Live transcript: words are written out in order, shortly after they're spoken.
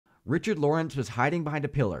Richard Lawrence was hiding behind a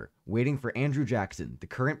pillar, waiting for Andrew Jackson, the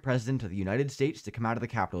current president of the United States, to come out of the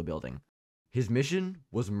Capitol building. His mission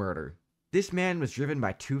was murder. This man was driven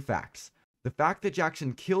by two facts: the fact that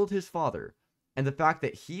Jackson killed his father, and the fact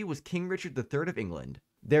that he was King Richard III of England.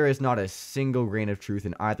 There is not a single grain of truth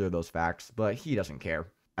in either of those facts, but he doesn't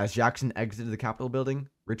care. As Jackson exited the Capitol building,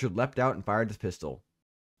 Richard leapt out and fired his pistol.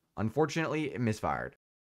 Unfortunately, it misfired.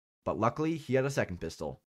 But luckily, he had a second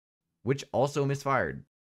pistol, which also misfired.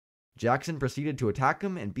 Jackson proceeded to attack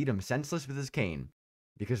him and beat him senseless with his cane,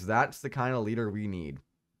 because that's the kind of leader we need.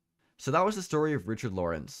 So that was the story of Richard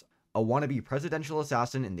Lawrence, a wannabe presidential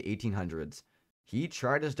assassin in the 1800s. He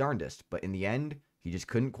tried his darndest, but in the end, he just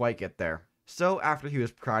couldn't quite get there. So after he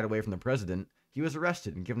was pried away from the president, he was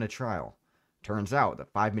arrested and given a trial. Turns out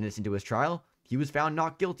that 5 minutes into his trial, he was found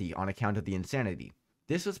not guilty on account of the insanity.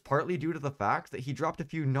 This was partly due to the fact that he dropped a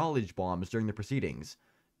few knowledge bombs during the proceedings,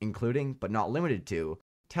 including, but not limited to,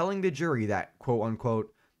 telling the jury that,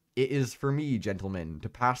 quote-unquote, "It is for me, gentlemen, to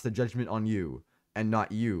pass the judgment on you, and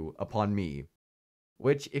not you upon me."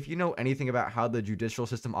 Which, if you know anything about how the judicial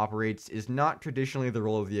system operates, is not traditionally the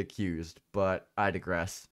role of the accused, but I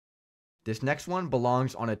digress. This next one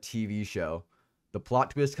belongs on a TV show. The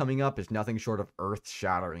plot twist coming up is nothing short of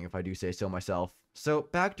earth-shattering, if I do say so myself. So,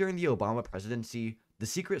 back during the Obama presidency, the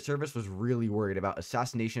Secret Service was really worried about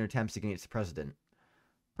assassination attempts against the president.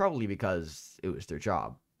 Probably because it was their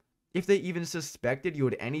job. If they even suspected you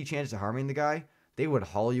had any chance of harming the guy, they would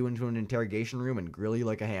haul you into an interrogation room and grill you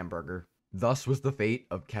like a hamburger. Thus was the fate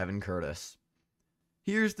of Kevin Curtis.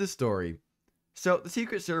 Here's the story. So, the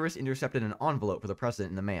Secret Service intercepted an envelope for the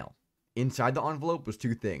president in the mail. Inside the envelope was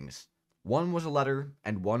two things. One was a letter,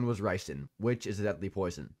 and one was ricin, which is a deadly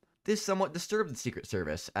poison. This somewhat disturbed the Secret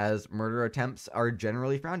Service, as murder attempts are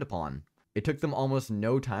generally frowned upon. It took them almost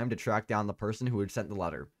no time to track down the person who had sent the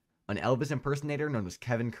letter, an Elvis impersonator known as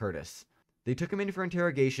Kevin Curtis. They took him in for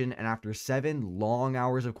interrogation, and after 7 long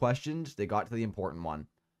hours of questions, they got to the important one.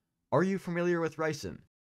 "Are you familiar with ricin?"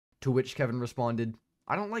 To which Kevin responded,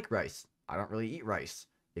 "I don't like rice. I don't really eat rice.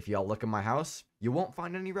 If y'all look in my house, you won't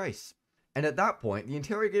find any rice." And at that point, the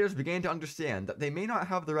interrogators began to understand that they may not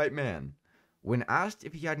have the right man. When asked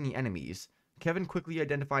if he had any enemies, Kevin quickly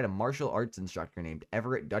identified a martial arts instructor named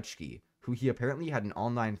Everett Dutschke, who he apparently had an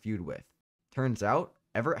online feud with. Turns out,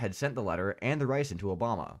 Everett had sent the letter and the ricin to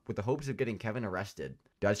Obama, with the hopes of getting Kevin arrested.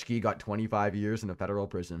 Dutschke got 25 years in a federal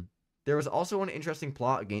prison. There was also an interesting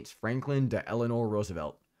plot against Franklin Delano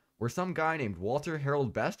Roosevelt, where some guy named Walter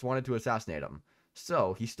Harold Best wanted to assassinate him.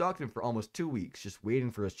 So, he stalked him for almost 2 weeks, just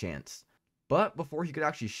waiting for his chance. But before he could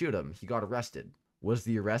actually shoot him, he got arrested. Was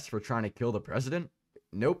the arrest for trying to kill the president?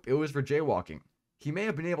 Nope, it was for jaywalking. He may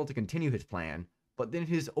have been able to continue his plan, but then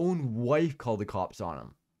his own wife called the cops on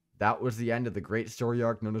him. That was the end of the great story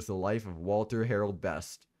arc known as the life of Walter Harold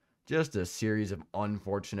Best. Just a series of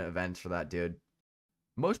unfortunate events for that dude.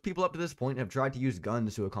 Most people up to this point have tried to use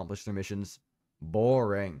guns to accomplish their missions.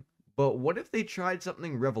 Boring. But what if they tried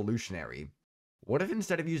something revolutionary? What if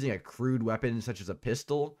instead of using a crude weapon such as a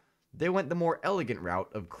pistol, they went the more elegant route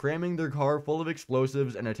of cramming their car full of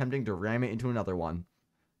explosives and attempting to ram it into another one?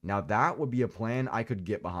 Now that would be a plan I could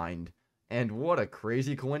get behind. And what a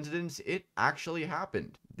crazy coincidence, it actually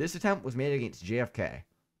happened. This attempt was made against JFK.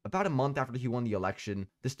 About a month after he won the election,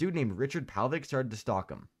 this dude named Richard Palvick started to stalk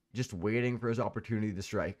him, just waiting for his opportunity to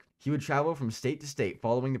strike. He would travel from state to state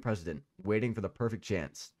following the president, waiting for the perfect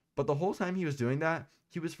chance. But the whole time he was doing that,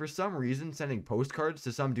 he was for some reason sending postcards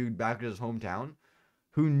to some dude back in his hometown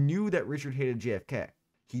who knew that Richard hated JFK.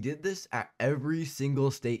 He did this at every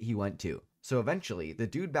single state he went to. So eventually, the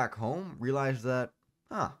dude back home realized that,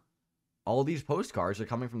 all these postcards are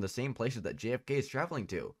coming from the same places that JFK is traveling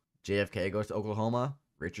to. JFK goes to Oklahoma,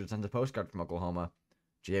 Richard sends a postcard from Oklahoma.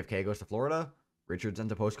 JFK goes to Florida, Richard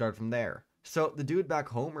sends a postcard from there. So the dude back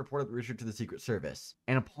home reported Richard to the Secret Service,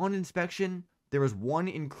 and upon inspection, there was one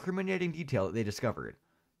incriminating detail that they discovered.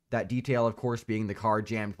 That detail, of course, being the car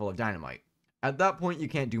jammed full of dynamite. At that point, you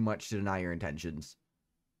can't do much to deny your intentions.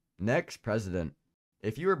 Next president.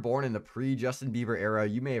 If you were born in the pre-Justin Bieber era,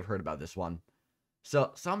 you may have heard about this one.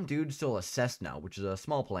 So, some dude stole a Cessna, which is a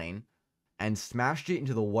small plane, and smashed it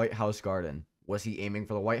into the White House garden. Was he aiming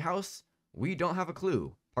for the White House? We don't have a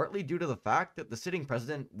clue, partly due to the fact that the sitting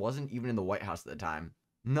president wasn't even in the White House at the time.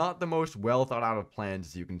 Not the most well thought out of plans,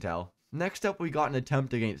 as you can tell. Next up, we got an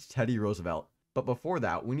attempt against Teddy Roosevelt. But before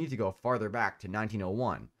that, we need to go farther back to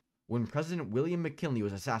 1901. When President William McKinley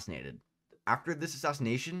was assassinated. After this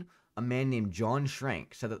assassination, a man named John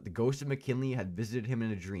Schrank said that the ghost of McKinley had visited him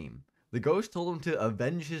in a dream. The ghost told him to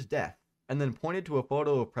avenge his death, and then pointed to a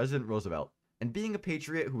photo of President Roosevelt. And being a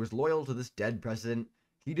patriot who was loyal to this dead president,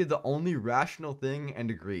 He did the only rational thing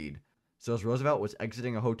and agreed. So as Roosevelt was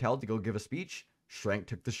exiting a hotel to go give a speech, Schrank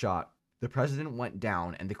took the shot. The president went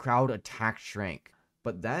down and the crowd attacked Schrank.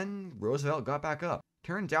 But then Roosevelt got back up.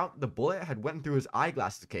 Turns out the bullet had went through his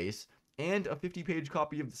eyeglasses case and a 50-page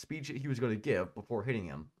copy of the speech that he was going to give before hitting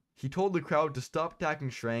him. He told the crowd to stop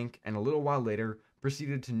attacking Schrank and a little while later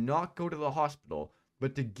proceeded to not go to the hospital,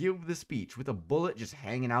 but to give the speech with a bullet just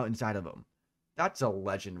hanging out inside of him. That's a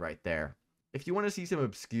legend right there. If you want to see some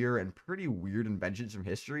obscure and pretty weird inventions from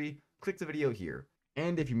history, click the video here.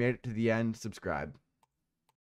 And if you made it to the end, subscribe.